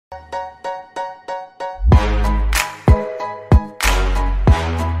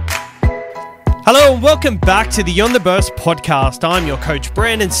Hello and welcome back to the On The Burst podcast. I'm your coach,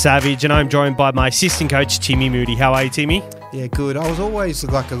 Brandon Savage, and I'm joined by my assistant coach, Timmy Moody. How are you, Timmy? Yeah, good. I was always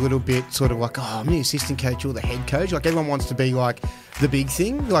like a little bit sort of like, I'm the assistant coach or the head coach. Like everyone wants to be like the big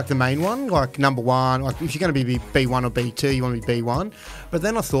thing, like the main one, like number one. Like if you're going to be B1 or B2, you want to be B1. But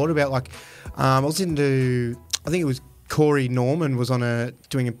then I thought about like, I was into, I think it was Corey Norman was on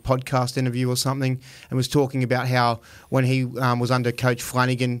doing a podcast interview or something and was talking about how when he was under Coach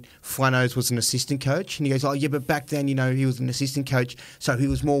Flanagan, Flanos was an assistant coach. And he goes, oh, yeah, but back then, you know, he was an assistant coach, so he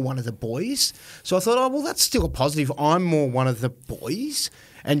was more one of the boys. So I thought, oh, well, that's still a positive. I'm more one of the boys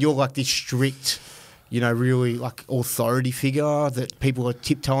and you're like this strict, you know, really like authority figure that people are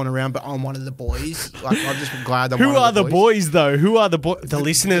tiptoeing around, but I'm one of the boys. Like, I'm just glad I'm Who one are of the the boys, though? Who are the boys? The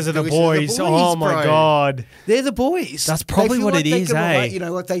listeners are the boys. Oh, my bro. God. They're the boys. That's probably They feel what like it they is, can eh? relate, you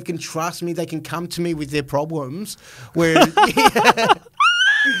know, like they can trust me, they can come to me with their problems.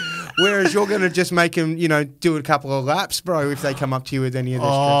 Whereas you're going to just make them, you know, do a couple of laps, bro, if they come up to you with any of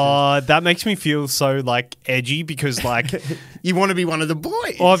their stresses. That makes me feel so, like, edgy because, like... You want to be one of the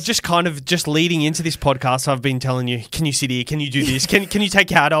boys. Well, I've just kind of, just leading into this podcast, I've been telling you, can you sit here? Can you do this? Can you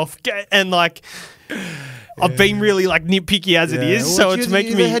take your hat off? And, like... I've been really like nitpicky as it is, well, so it's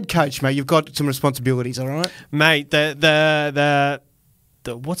making me the head coach, mate. You've got some responsibilities, all right, mate. The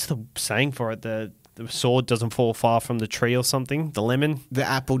what's the saying for it? The sword doesn't fall far from the tree or something. The lemon, the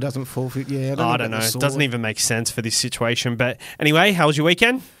apple doesn't fall. Yeah, I don't know. It doesn't even make sense for this situation. But anyway, how was your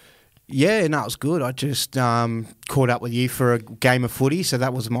weekend? Yeah, no, it was good. I just caught up with you for a game of footy, so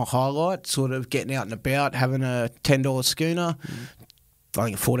that was my highlight. Sort of getting out and about, having a $10 schooner. I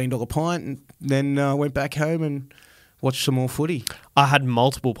think a $14 pint, and then went back home and watched some more footy. I had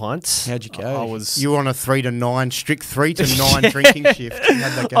multiple pints. How'd you go? You were on a 3 to 9, strict 3 to 9 drinking shift.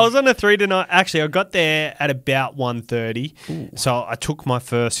 How'd that go? I was on a 3 to 9. Actually, I got there at about 1:30. So I took my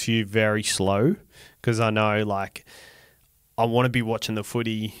first few very slow because I know, like, I want to be watching the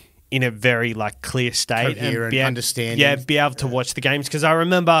footy in a very, like, clear state and understanding. Yeah, be able to watch the games because I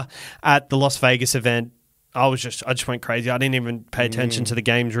remember at the Las Vegas event, I just went crazy. I didn't even pay attention to the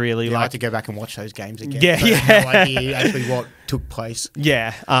games really. Yeah, like, I had to go back and watch those games again. Yeah, so I had no idea actually what took place.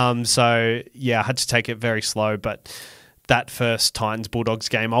 Yeah. So yeah, I had to take it very slow. But that first Titans Bulldogs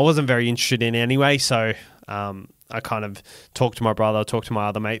game, I wasn't very interested in anyway. So I kind of talked to my brother, talked to my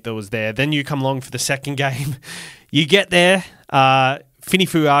other mate that was there. Then you come along for the second game. You get there. Fini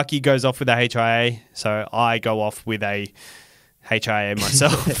Fuaki goes off with a HIA, so I go off with a HIA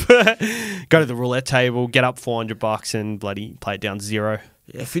myself. Go to the roulette table, get up $400 and bloody play it down to 0.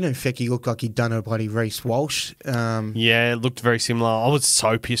 Yeah, Fino Feki looked like he'd done a bloody Reece Walsh. Yeah, it looked very similar. I was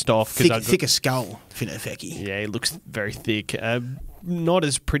so pissed off. Thicker skull, Fino Feki. Yeah, he looks very thick. Not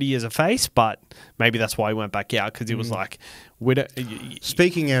as pretty as a face, but maybe that's why he went back out because he was like...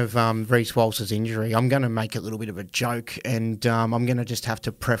 Speaking of Reece Walsh's injury, I'm going to make a little bit of a joke and I'm going to just have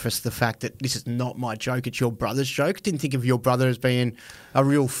to preface the fact that this is not my joke, it's your brother's joke. Didn't think of your brother as being a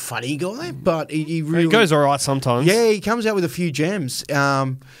real funny guy, but he really... He goes all right sometimes. Yeah, he comes out with a few gems.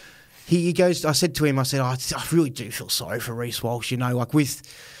 He goes... I said to him, I really do feel sorry for Reece Walsh, you know,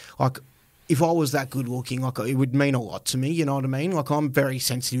 if I was that good looking, like it would mean a lot to me, you know what I mean? Like I'm very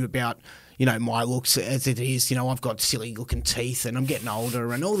sensitive about, you know, my looks as it is. You know, I've got silly looking teeth and I'm getting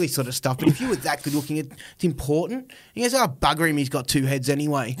older and all this sort of stuff. But if you were that good looking, it's important. He goes, oh, bugger him, he's got 2 heads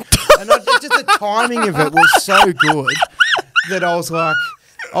anyway. And just the timing of it was so good that I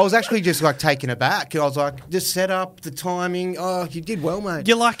was actually just like taken aback. I was like, just set up the timing. Oh, you did well, mate.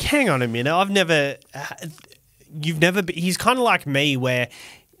 You're like, hang on a minute. He's kind of like me where...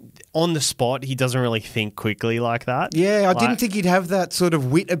 on the spot, he doesn't really think quickly like that. Yeah, I didn't think he'd have that sort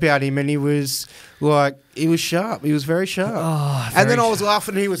of wit about him, and he was sharp. He was very sharp. And then I was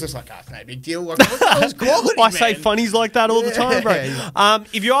laughing, and he was just like, it's no big deal. Like, that was quality, I say funnies like that all the time, bro. Yeah.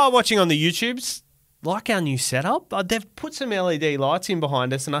 If you are watching on the YouTubes, like our new setup, they've put some LED lights in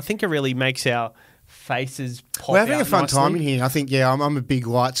behind us, and I think it really makes our faces pop out. We're having a fun nicely. time in here. I think, I'm a big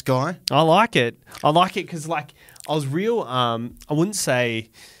lights guy. I like it because, like, I was real, I wouldn't say,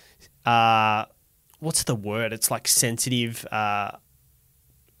 what's the word? It's like sensitive.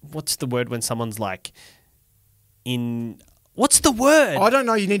 What's the word when someone's like what's the word? I don't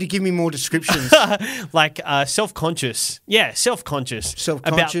know. You need to give me more descriptions. Like self-conscious. Yeah, self-conscious.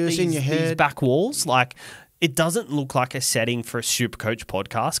 Self-conscious in your head. These back walls. Like, it doesn't look like a setting for a Supercoach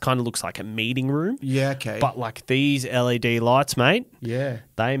podcast. Kind of looks like a meeting room. Yeah, okay. But like these LED lights, mate. Yeah.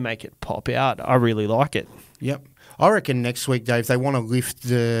 They make it pop out. I really like it. Yep. I reckon next week, Dave, they want to lift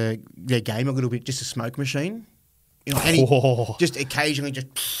their game a little bit, just a smoke machine. You know, and he just occasionally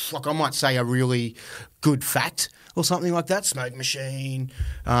like I might say a really good fact or something like that, smoke machine.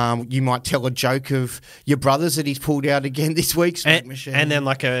 You might tell a joke of your brothers that he's pulled out again this week, smoke machine. And then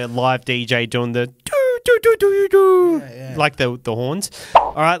like a live DJ doing the do, like the horns.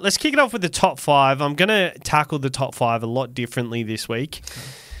 All right, let's kick it off with the top 5. I'm going to tackle the top 5 a lot differently this week.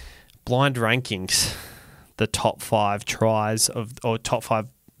 Blind rankings, the top 5 tries or top 5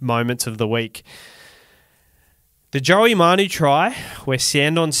 moments of the week. The Joey Manu try where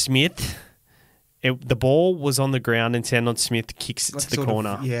Sandon Smith, the ball was on the ground and Sandon Smith kicks it to the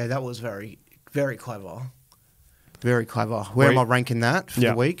corner. That was very, very clever. Very clever. Where am I ranking that for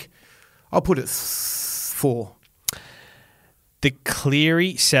the week? I'll put it 4. The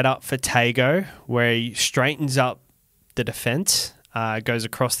Cleary setup for Tago where he straightens up the defence, goes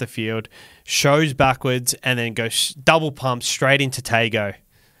across the field, shows backwards and then goes double pump straight into Tago.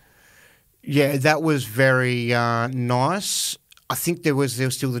 Yeah, that was very nice. I think there was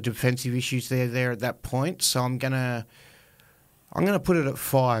still the defensive issues there at that point, so I'm gonna put it at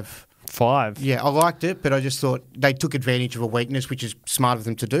 5. 5. Yeah, I liked it, but I just thought they took advantage of a weakness, which is smart of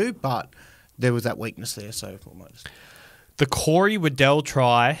them to do, but there was that weakness there, so almost. The Corey Waddell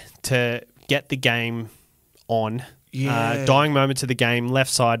try to get the game on. Yeah. Dying moments of the game,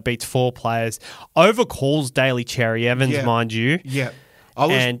 left side beats 4 players, overcalls Daly Cherry Evans, mind you. Yeah. I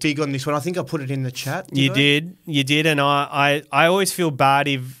was big on this one. I think I put it in the chat. You did, and I always feel bad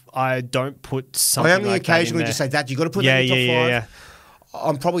if I don't put something like that in there. I only occasionally just say that. You got to put that in the top 5. Yeah.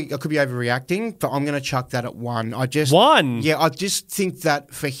 I could be overreacting, but I'm going to chuck that at 1. 1? Yeah, I just think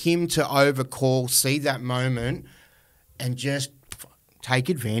that for him to overcall, see that moment, and just take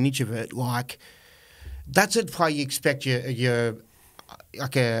advantage of it, like that's a play you expect your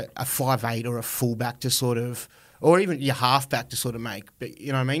like a 5'8" or a fullback to sort of. Or even your halfback to sort of make. But you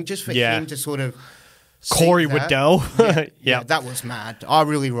know what I mean? Just for him to sort of... Corey Waddell. Yeah, that was mad. I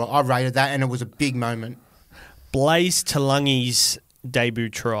rated that, and it was a big moment. Blaze Talangi's debut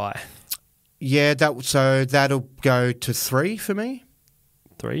try. Yeah, that'll go to 3 for me.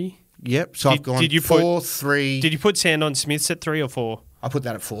 3? Yep. So I've gone 4, 3... Did you put Sandon Smith's at 3 or 4? I put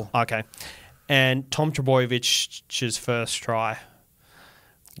that at 4. Okay. And Tom Trebojevich's first try,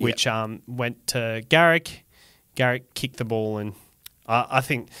 which went to Garrick. Garrick kicked the ball, and I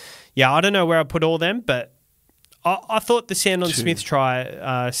think, I don't know where I put all them, but I thought the Sandon Smith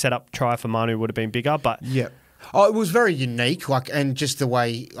try, setup try for Manu would have been bigger, but it was very unique, and just the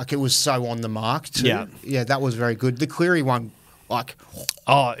way, it was so on the mark too. Yeah, that was very good. The Cleary one, it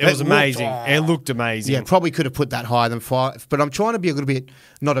was amazing. It looked amazing. Yeah, probably could have put that higher than 5, but I'm trying to be a little bit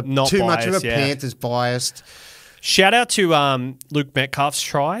not too biased, much of a Panthers biased. Shout out to Luke Metcalf's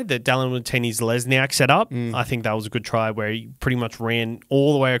try that Dallin Watini's Lesniak set up. I think that was a good try where he pretty much ran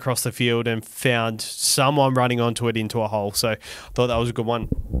all the way across the field and found someone running onto it into a hole. So I thought that was a good one.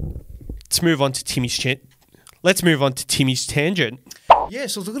 Let's move on to Timmy's tangent. Yeah,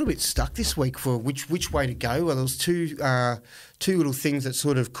 so I was a little bit stuck this week for which way to go. Well, there was two little things that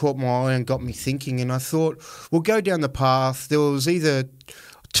sort of caught my eye and got me thinking, and I thought we'll go down the path. There was either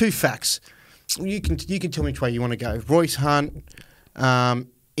 2 facts. You can tell me which way you want to go. Royce Hunt,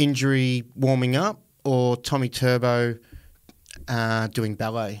 injury warming up, or Tommy Turbo doing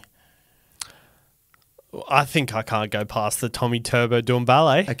ballet? I think I can't go past the Tommy Turbo doing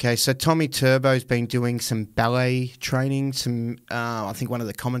ballet. Okay, so Tommy Turbo's been doing some ballet training. I think one of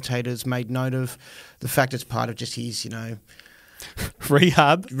the commentators made note of the fact it's part of just his,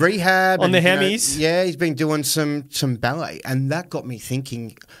 Rehab on the Hemis. He's been doing some ballet, and that got me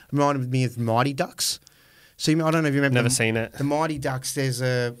thinking. Reminded me of Mighty Ducks. So I don't know if you remember. Never seen it. The Mighty Ducks. There's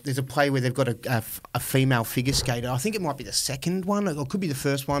a play where they've got a female figure skater. I think it might be the second one, or it could be the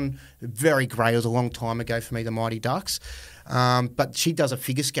first one. Very grey. It was a long time ago for me. The Mighty Ducks. But she does a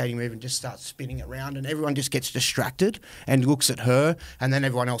figure skating move and just starts spinning around, and everyone just gets distracted and looks at her, and then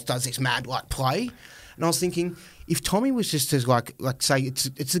everyone else does this mad play. And I was thinking, if Tommy was just as say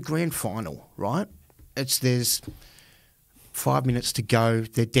it's the grand final, right? There's 5 minutes to go.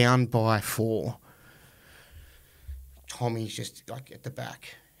 They're down by 4. Tommy's just at the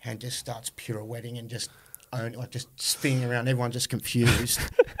back and just starts pirouetting and just spinning around. Everyone's just confused.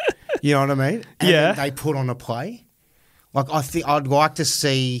 You know what I mean? And then they put on a play. I think I would like to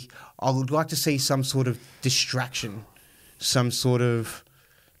see some sort of distraction,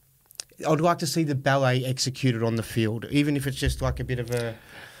 I'd like to see the ballet executed on the field, even if it's just a bit of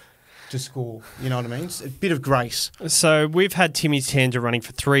to score. You know what I mean? It's a bit of grace. So we've had Timmy's Tangent running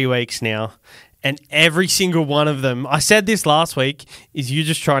for 3 weeks now, and every single one of them, I said this last week, is you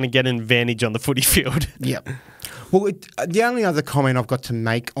just trying to get an advantage on the footy field. Yep. Well, the only other comment I've got to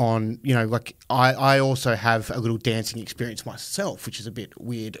make on, like I also have a little dancing experience myself, which is a bit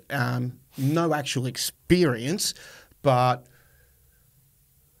weird. No actual experience, but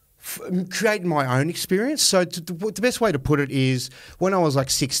creating my own experience. So the best way to put it is when I was like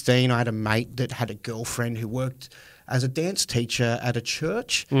 16, I had a mate that had a girlfriend who worked as a dance teacher at a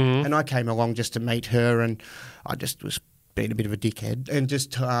church, and I came along just to meet her, and I just was being a bit of a dickhead and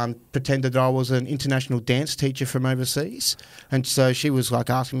just pretended that I was an international dance teacher from overseas. And so she was like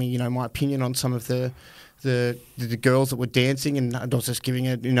asking me, my opinion on some of the girls that were dancing, and I was just giving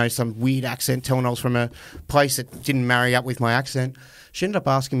her, some weird accent, telling I was from a place that didn't marry up with my accent. She ended up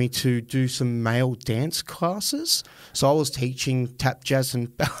asking me to do some male dance classes. So I was teaching tap, jazz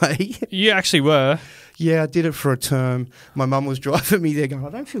and ballet. You actually were? Yeah, I did it for a term. My mum was driving me there going, I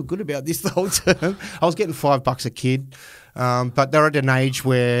don't feel good about this the whole term. I was getting $5 a kid. But they're at an age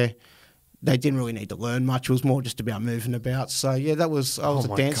where they didn't really need to learn much. It was more just about moving about. So, yeah, I was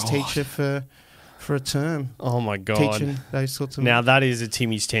a dance teacher for a term. Oh, my God. Teaching those sorts of... Now, that is a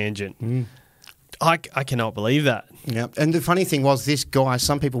Timmy's tangent. I cannot believe that. Yeah, and the funny thing was this guy,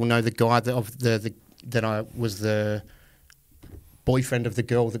 some people know the guy that I was the boyfriend of the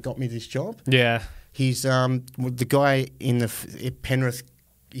girl that got me this job. Yeah. He's the guy in the Penrith,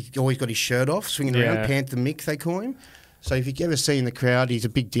 he always got his shirt off, swinging around, Panther Mick, they call him. So if you ever see in the crowd, he's a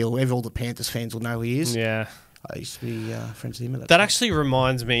big deal. All the Panthers fans will know who he is. Yeah. I used to be friends with him at that That time. actually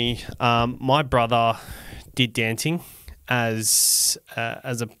reminds me, my brother did dancing as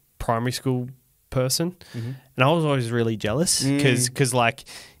a primary school person, and I was always really jealous because like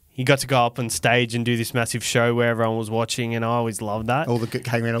he got to go up on stage and do this massive show where everyone was watching, and I always loved that.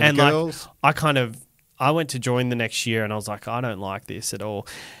 Came around all the girls. I went to join the next year, and I was like, I don't like this at all.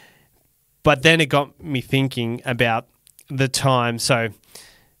 But then it got me thinking about the time. So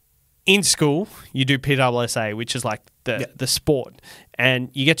in school, you do PWSA, which is like the sport, and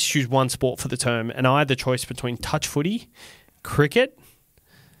you get to choose one sport for the term. And I had the choice between touch footy, cricket,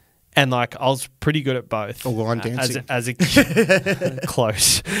 and like I was pretty good at both. Or line dancing. As a kid.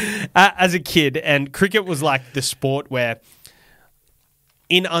 Close. As a kid. And cricket was like the sport where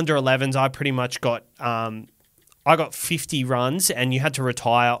in under 11s, I pretty much got... I got 50 runs, and you had to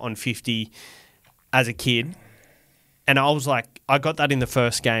retire on 50 as a kid. And I was like, I got that in the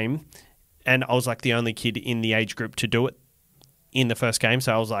first game, and I was like the only kid in the age group to do it in the first game.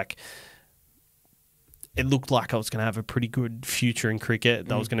 So I was like, it looked like I was going to have a pretty good future in cricket.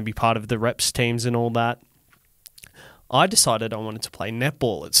 That I was going to be part of the reps teams and all that. I decided I wanted to play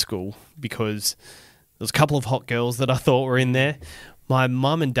netball at school because there was a couple of hot girls that I thought were in there. My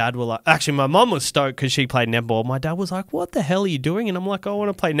mum and dad were like... Actually, my mum was stoked because she played netball. My dad was like, what the hell are you doing? And I'm like, I want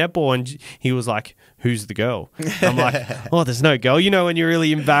to play netball. And he was like, who's the girl? And I'm like, oh, there's no girl. When you're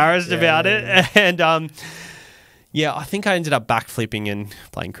really embarrassed about it. And, I think I ended up backflipping and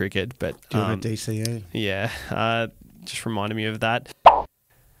playing cricket. But doing a DCE. Yeah, just reminded me of that.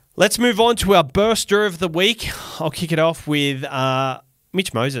 Let's move on to our burster of the week. I'll kick it off with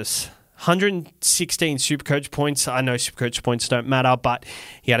Mitch Moses. 116 Supercoach points. I know Supercoach points don't matter, but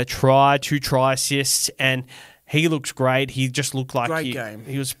he had a try, 2 try assists, and he looks great. He just looked like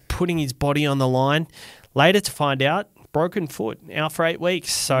he was putting his body on the line. Later to find out, broken foot, out for 8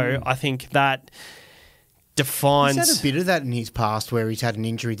 weeks. So I think that defines... He's had a bit of that in his past where he's had an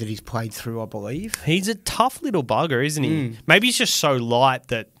injury that he's played through, I believe. He's a tough little bugger, isn't he? Maybe he's just so light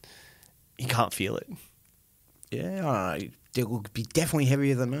that he can't feel it. Yeah, I don't know. It will be definitely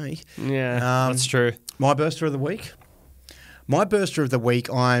heavier than me. Yeah, that's true. My burster of the week? My burster of the week,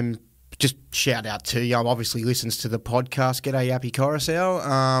 I'm just shout out to you. Obviously listens to the podcast. G'day, Yappy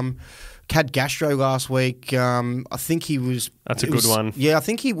Koroisau. Had gastro last week. I think he was... That's a good one. Yeah, I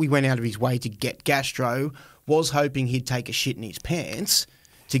think we went out of his way to get gastro. Was hoping he'd take a shit in his pants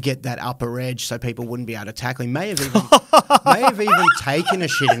to get that upper edge so people wouldn't be able to tackle him. May have even taken a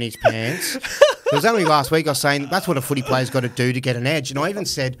shit in his pants. It was only last week I was saying that's what a footy player's got to do to get an edge. And I even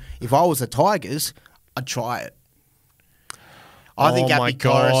said, if I was the Tigers, I'd try it. I think Yappy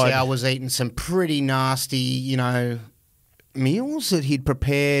Koroisau was eating some pretty nasty, meals that he'd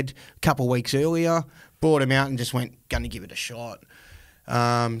prepared a couple of weeks earlier, brought him out and just went, going to give it a shot.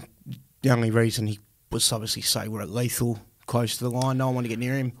 The only reason he was obviously say we're at lethal, close to the line. No one wanted to get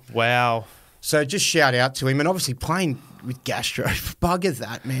near him. Wow. So just shout out to him, and obviously playing with gastro, bugger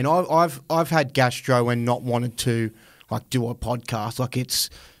that, man. I've had gastro and not wanted to do a podcast.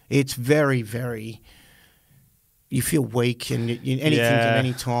 It's very, very. You feel weak and anything at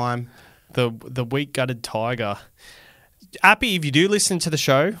any time. The weak gutted tiger. Appy, if you do listen to the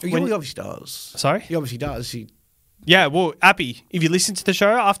show, he obviously does. Sorry, he obviously does. Yeah, well, Appy, if you listen to the show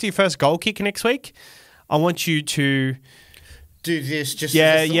after your first goal kick next week, I want you to Do this just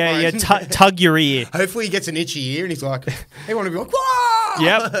tug your ear. Hopefully he gets an itchy ear and he's like, he want to be like, whoa!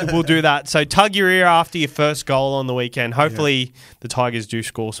 Yep, we'll do that. So tug your ear after your first goal on the weekend. Hopefully the Tigers do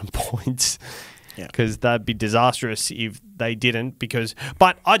score some points. Because that'd be disastrous if they didn't.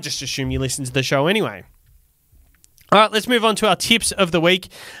 But I just assume you listen to the show anyway. All right, let's move on to our tips of the week.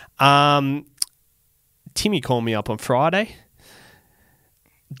 Timmy called me up on Friday.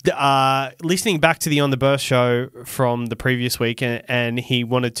 Listening back to the On the Burst show from the previous week, and he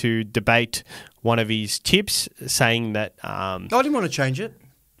wanted to debate one of his tips, saying that... I didn't want to change it.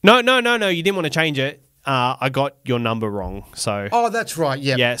 No, you didn't want to change it. I got your number wrong. So that's right.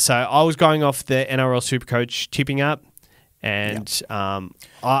 Yeah. Yeah. So I was going off the NRL Supercoach tipping app, and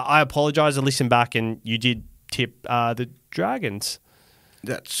I apologise. I listened back, and you did tip the Dragons.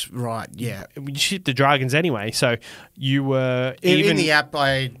 That's right. Yeah. You tipped the Dragons anyway. So you were in the app.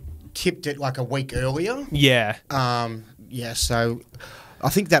 I tipped it like a week earlier. Yeah. So I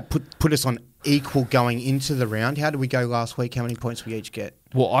think that put us on equal going into the round. How did we go last week? How many points we each get?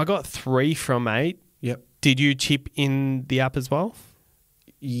 Well, I got 3 from 8. Yep. Did you tip in the app as well?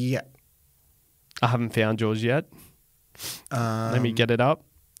 Yeah. I haven't found yours yet. Let me get it up.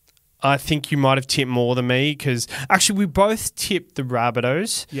 I think you might have tipped more than me because actually we both tipped the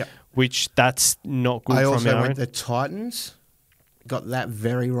Rabbitohs. Yep. Which that's not good. I from also our went own. the Titans. Got that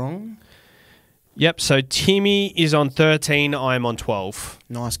very wrong. Yep. So Timmy is on 13. I'm on 12.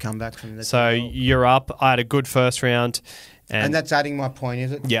 Nice comeback from the. So you're up. I had a good first round. And that's adding my point,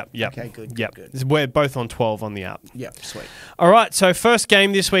 is it? Yep. Okay, good. Yep. Good. We're both on 12 on the app. Yep, sweet. All right, so first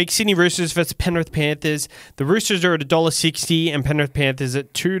game this week, Sydney Roosters versus Penrith Panthers. The Roosters are at $1.60 and Penrith Panthers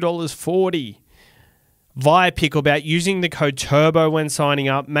at $2.40. Via Picklebet, using the code TURBO when signing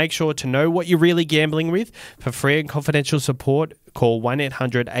up. Make sure to know what you're really gambling with. For free and confidential support, call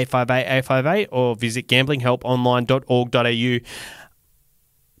 1-800-858-858 or visit gamblinghelponline.org.au.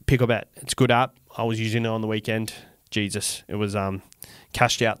 Picklebet, it's a good app. I was using it on the weekend. Jesus, it was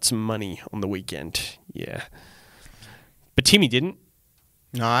cashed out some money on the weekend. Yeah. But Timmy didn't.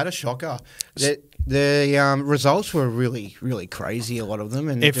 No, I had a shocker. The results were really, really crazy, a lot of them.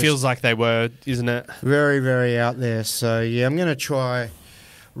 And it feels like they were, isn't it? Very, very out there. So, yeah, I'm going to try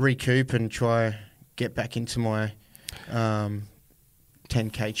recoup and try get back into my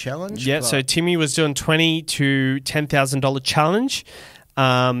 10K challenge. Yeah, so Timmy was doing $20,000 to $10,000 challenge.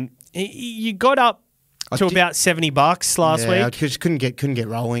 You got up to about $70 last week. I just couldn't get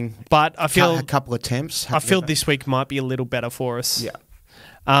rolling. But I feel a couple attempts. I feel this week might be a little better for us. Yeah.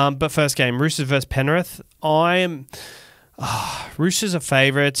 But first game, Roosters versus Penrith. Roosters are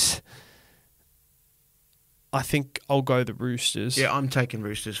favourites. I think I'll go the Roosters. Yeah, I'm taking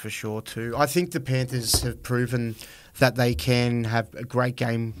Roosters for sure too. I think the Panthers have proven that they can have a great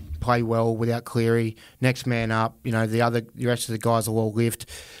game, play well without Cleary. Next man up, the rest of the guys will all lift.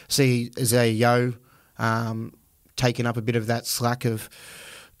 See Isaiah taking up a bit of that slack of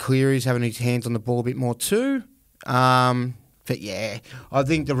Cleary's having his hands on the ball a bit more too. But yeah, I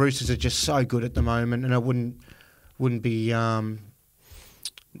think the Roosters are just so good at the moment, and it wouldn't be it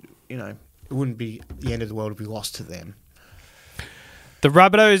wouldn't be the end of the world if we lost to them. The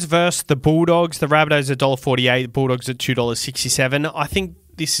Rabbitohs versus the Bulldogs. The Rabbitohs at $1.48, the Bulldogs at $2.67. I think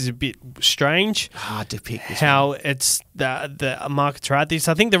this is a bit strange. Hard to pick this how one. It's the markets are at this.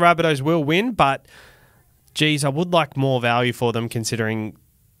 I think the Rabbitohs will win, but geez, I would like more value for them considering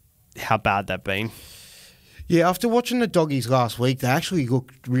how bad they've been. Yeah, after watching the Doggies last week, they actually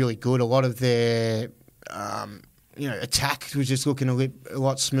looked really good. A lot of their attack was just looking a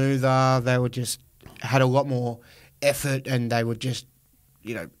lot smoother. They were just had a lot more effort, and they were just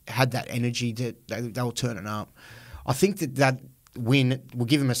had that energy that they were turning up. I think that win will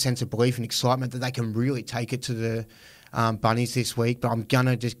give them a sense of belief and excitement that they can really take it to the Bunnies this week. But I'm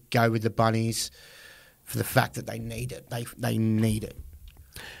gonna just go with the Bunnies for the fact that they need it. They need it.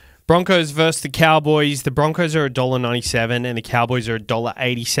 Broncos versus the Cowboys. The Broncos are $1.97 and the Cowboys are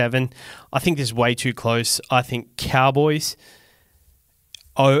 $1.87. I think this is way too close. I think Cowboys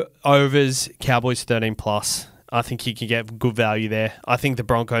overs, Cowboys 13+. I think you can get good value there. I think the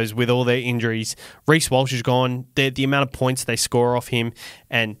Broncos, with all their injuries, Reece Walsh is gone. The amount of points they score off him,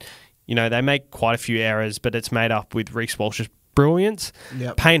 and they make quite a few errors, but it's made up with Reece Walsh's brilliance.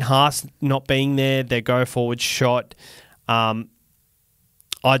 Yep. Payne Haas not being there, their go-forward shot.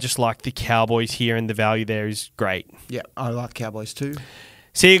 I just like the Cowboys here, and the value there is great. Yeah, I like Cowboys too.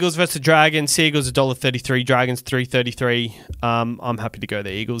 Seagulls versus the Dragons. Seagulls $1.33, Dragons $3.33. I'm happy to go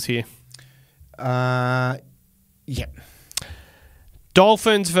the Eagles here. Yeah.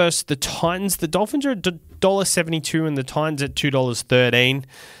 Dolphins versus the Titans. The Dolphins are $1.72 and the Titans at $2.13.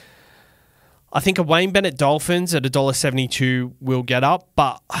 I think a Wayne Bennett Dolphins at $1.72 will get up,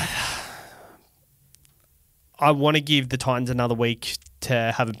 but I want to give the Titans another week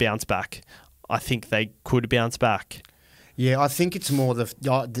to have a bounce back. I think they could bounce back. Yeah, I think it's more as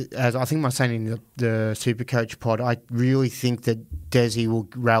I think I was saying in the Supercoach pod, I really think that Desi will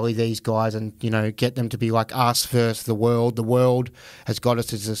rally these guys and, get them to be like us versus the world. The world has got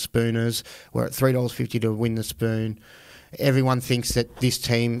us as the Spooners. We're at $3.50 to win the Spoon. Everyone thinks that this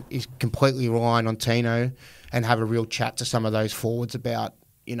team is completely relying on Tino, and have a real chat to some of those forwards about,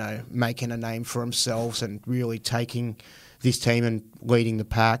 making a name for themselves and really taking this team and leading the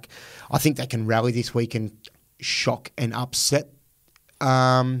pack. I think they can rally this week and shock and upset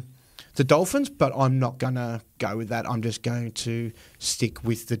the Dolphins, but I'm not going to go with that. I'm just going to stick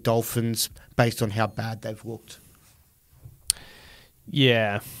with the Dolphins based on how bad they've looked.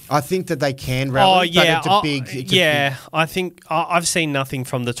 Yeah. I think that they can rally, but it's a big... I think I've seen nothing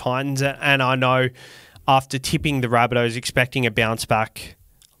from the Titans, and I know after tipping the Rabbitohs, expecting a bounce back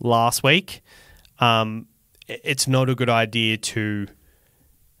last week, it's not a good idea to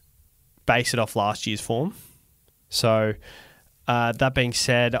base it off last year's form. So, that being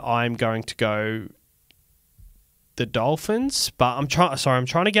said, I'm going to go the Dolphins, but I'm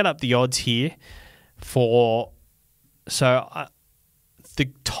trying to get up the odds here for the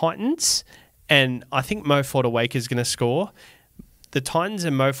Titans, and I think Mo Fortawake is going to score. The Titans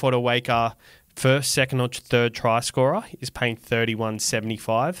and Mo Fortawake are first, second, or third try scorer. Is paying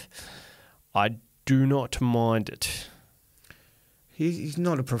 $31.75. I do not mind it. He's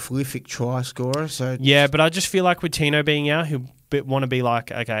not a prolific try scorer, so... Yeah, but I just feel like with Tino being out, he'll want to be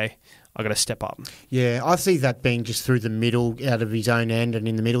like, okay, I got to step up. Yeah, I see that being just through the middle, out of his own end and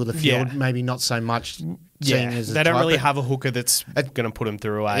in the middle of the field, maybe not so much... Yeah, they don't really have a hooker that's going to put him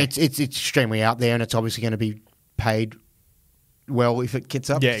through away. It's extremely out there, and it's obviously going to be paid well if it gets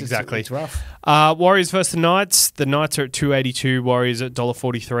up. Yeah, exactly. It's rough. Warriors versus the Knights. The Knights are at $2.82. Warriors at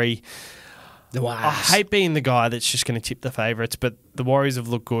 $1.43. I hate being the guy that's just going to tip the favourites, but the Warriors have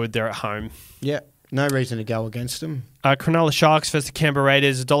looked good. They're at home. Yeah, no reason to go against them. Cronulla Sharks versus the Canberra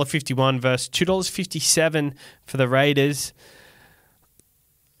Raiders. $1.51 versus $2.57 for the Raiders.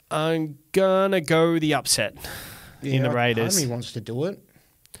 I'm going to go the upset in the Raiders. Homie wants to do it.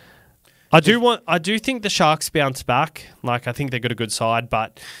 I do think the Sharks bounce back. Like, I think they've got a good side,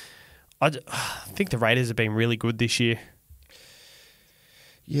 but I think the Raiders have been really good this year.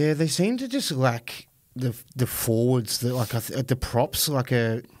 Yeah, they seem to just lack the forwards, the props.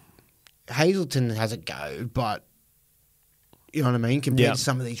 Hazelton has a go, but you know what I mean? Compared to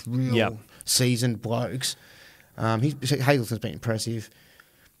some of these real seasoned blokes. Hazelton's been impressive.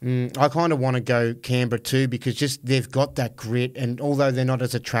 I kind of want to go Canberra too, because just they've got that grit, and although they're not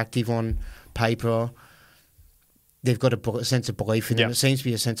as attractive on paper, they've got a sense of belief in them. It seems to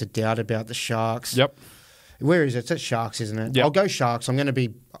be a sense of doubt about the Sharks. Yep. Where is it? It's at Sharks, isn't it? Yep. I'll go Sharks. I'm going to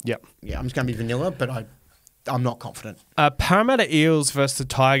be... Yep. Yeah, I'm just going to be vanilla, but I'm not confident. Parramatta Eels versus the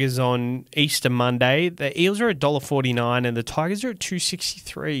Tigers on Easter Monday. The Eels are at $1.49 and the Tigers are at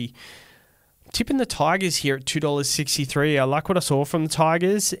 $2.63. Tipping the Tigers here at $2.63. I like what I saw from the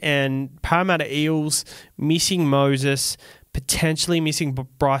Tigers, and Parramatta Eels missing Moses, potentially missing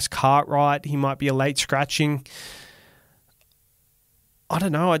Bryce Cartwright. He might be a late scratching. I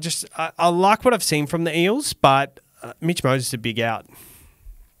don't know. I like what I've seen from the Eels, but Mitch Moses is a big out.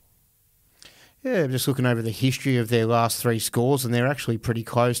 Yeah, I'm just looking over the history of their last three scores, and they're actually pretty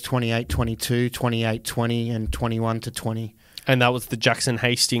close, 28-22, 28-20, and 21-20. And that was the Jackson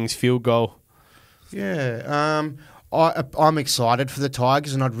Hastings field goal. Yeah. I'm excited for the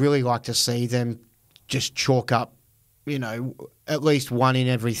Tigers, and I'd really like to see them just chalk up, at least one in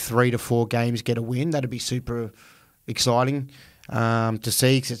every 3 to 4 games get a win. That'd be super exciting to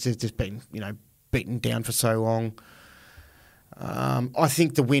see, because it's just been, beaten down for so long. I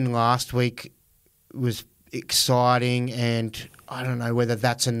think the win last week was exciting, and I don't know whether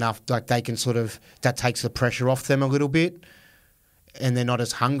that's enough. Like, they can that takes the pressure off them a little bit, and they're not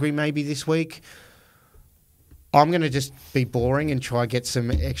as hungry maybe this week. I'm going to just be boring and try get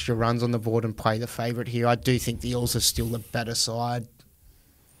some extra runs on the board and play the favourite here. I do think the Eels are still the better side.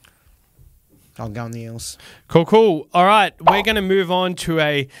 I'll go on the Eels. Cool. All right, we're going to move on to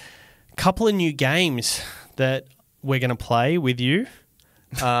a couple of new games that we're going to play with you.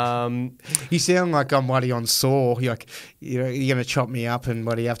 You sound like I'm bloody on Saw. You're going to chop me up and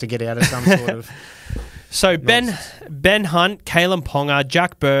you have to get out of some sort of... So Ben Hunt, Kalen Ponga,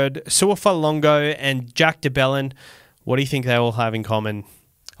 Jack Bird, Suafa Longo, and Jack DeBellin. What do you think they all have in common?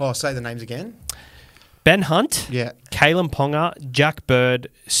 Oh, say the names again. Ben Hunt, yeah, Kalen Ponga, Jack Bird,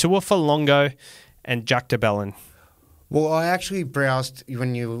 Suafa Longo, and Jack DeBellin. Well, I actually browsed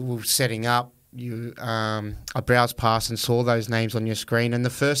when you were setting up I browsed past and saw those names on your screen, and the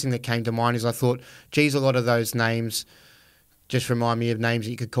first thing that came to mind is I thought, geez, a lot of those names just remind me of names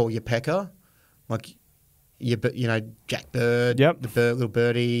that you could call your pecker, like Jack Bird, Yep. the little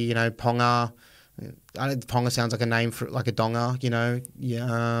birdie, Ponga. Ponga sounds like a name for like a donger,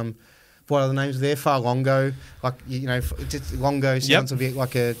 what other names are there? Farlongo, Longo sounds a bit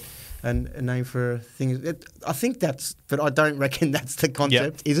like a name for a thing. I think but I don't reckon that's the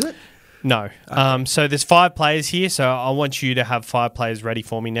concept, is it? No. So there's 5 players here, so I want you to have 5 players ready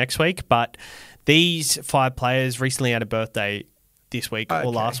for me next week. But these 5 players recently had a birthday this week or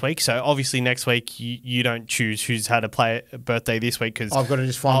last week. So obviously next week you don't choose who's had a birthday this week because I've got to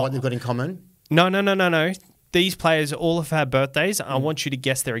just find what they've got in common. No. These players all have had birthdays. I want you to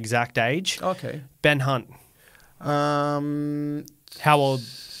guess their exact age. Okay. Ben Hunt. How old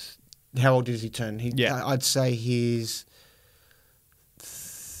does he turn? I'd say he's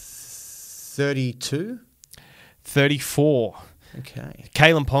 32. 34. Okay.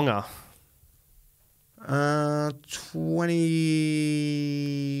 Kalen Ponga.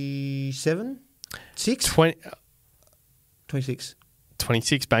 27? 26.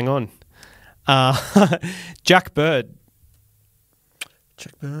 26, bang on. Jack Bird.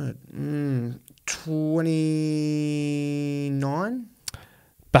 29.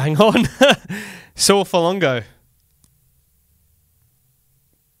 Bang on. Saul Falongo.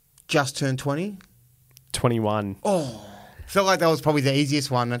 Just turned 20. 21. Oh, felt like that was probably the easiest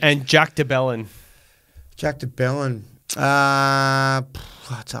one. And Jack DeBellin. Jack DeBellin.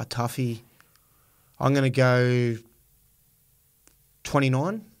 That's a toughie. I'm going to go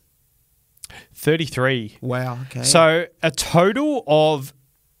 29. 33. Wow, okay. So a total of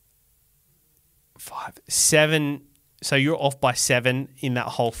 7. So you're off by 7 in that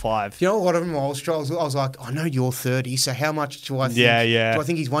whole 5. You know, a lot of them I was like, I know you're 30, so how much do I think? Yeah. Do I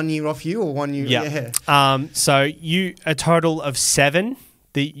think he's 1 year off you or 1 year? Yeah. So you a total of 7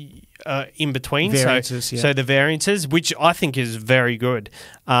 in between. Variances, so the variances, which I think is very good.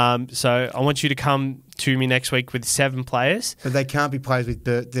 So I want you to come to me next week with 7 players. But they can't be players with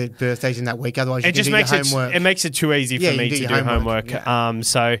their birthdays in that week, otherwise you can do your homework. It makes it too easy for me to do homework. Yeah.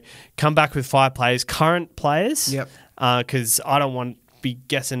 So come back with 5 players, current players. Yep. Because I don't want to be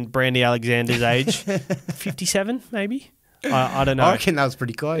guessing Brandy Alexander's age. 57, maybe? I don't know. I reckon that was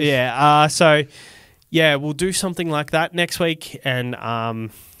pretty close. Yeah. We'll do something like that next week, and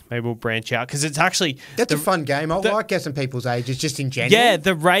maybe we'll branch out because it's actually that's a fun game. I like guessing people's ages just in general. Yeah,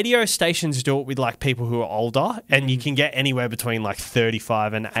 the radio stations do it with like people who are older, and you can get anywhere between like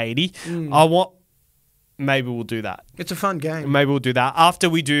 35 and 80. Maybe we'll do that. It's a fun game. Maybe we'll do that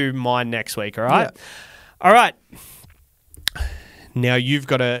after we do mine next week. All right. Yeah. All right. Now you've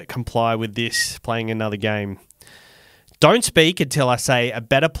got to comply with this. Playing another game. Don't speak until I say a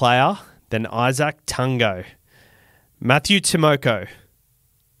better player than Isaac Tungo. Matthew Timoko.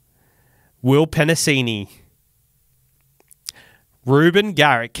 Will Penasini. Ruben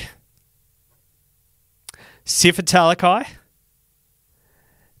Garrick. Sifa Talakai.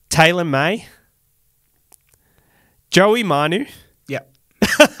 Taylor May. Joey Manu. Yep.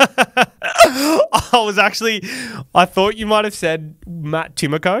 I thought you might have said Matt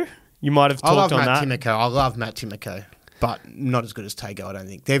Timoko. You might have talked on that. I love Matt Timoko, but not as good as Tago, I don't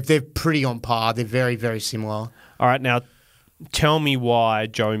think. They're pretty on par. They're very, very similar. All right, now tell me why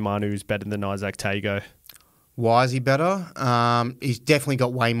Joey Manu is better than Isaac Tago. Why is he better? He's definitely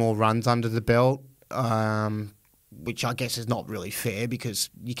got way more runs under the belt, which I guess is not really fair because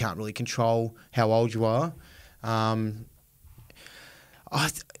you can't really control how old you are. I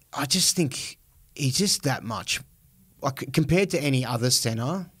just think he's just that much. Like, compared to any other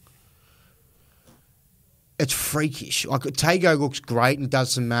centre, it's freakish. Like, Tago looks great and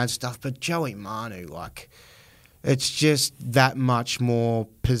does some mad stuff, but Joey Manu, like, it's just that much more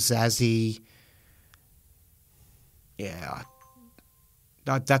pizzazzy. Yeah,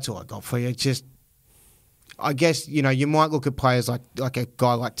 that's all I got for you. It's just, I guess, you might look at players like a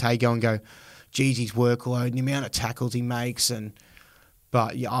guy like Tago and go, geez, his workload and the amount of tackles he makes.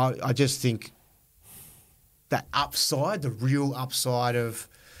 But yeah, I just think that upside, the real upside of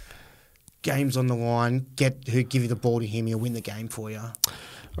games on the line, who give you the ball to him, he'll win the game for you.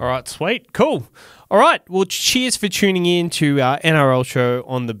 All right, sweet. Cool. All right. Well, cheers for tuning in to our NRL show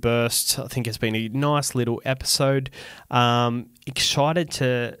on The Burst. I think it's been a nice little episode. Excited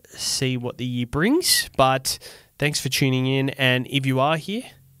to see what the year brings, but thanks for tuning in. And if you are here,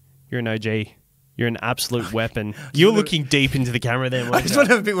 you're an OG. You're an absolute weapon. You're looking deep into the camera there. I just want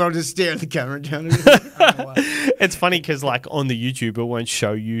to have a bit where I'll just stare at the camera. It's funny because like on the YouTube, it won't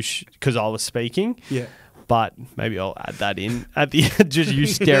show you because I was speaking. Yeah. But maybe I'll add that in at the end, just you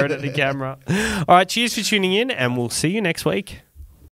staring at the camera. All right, cheers for tuning in, and we'll see you next week.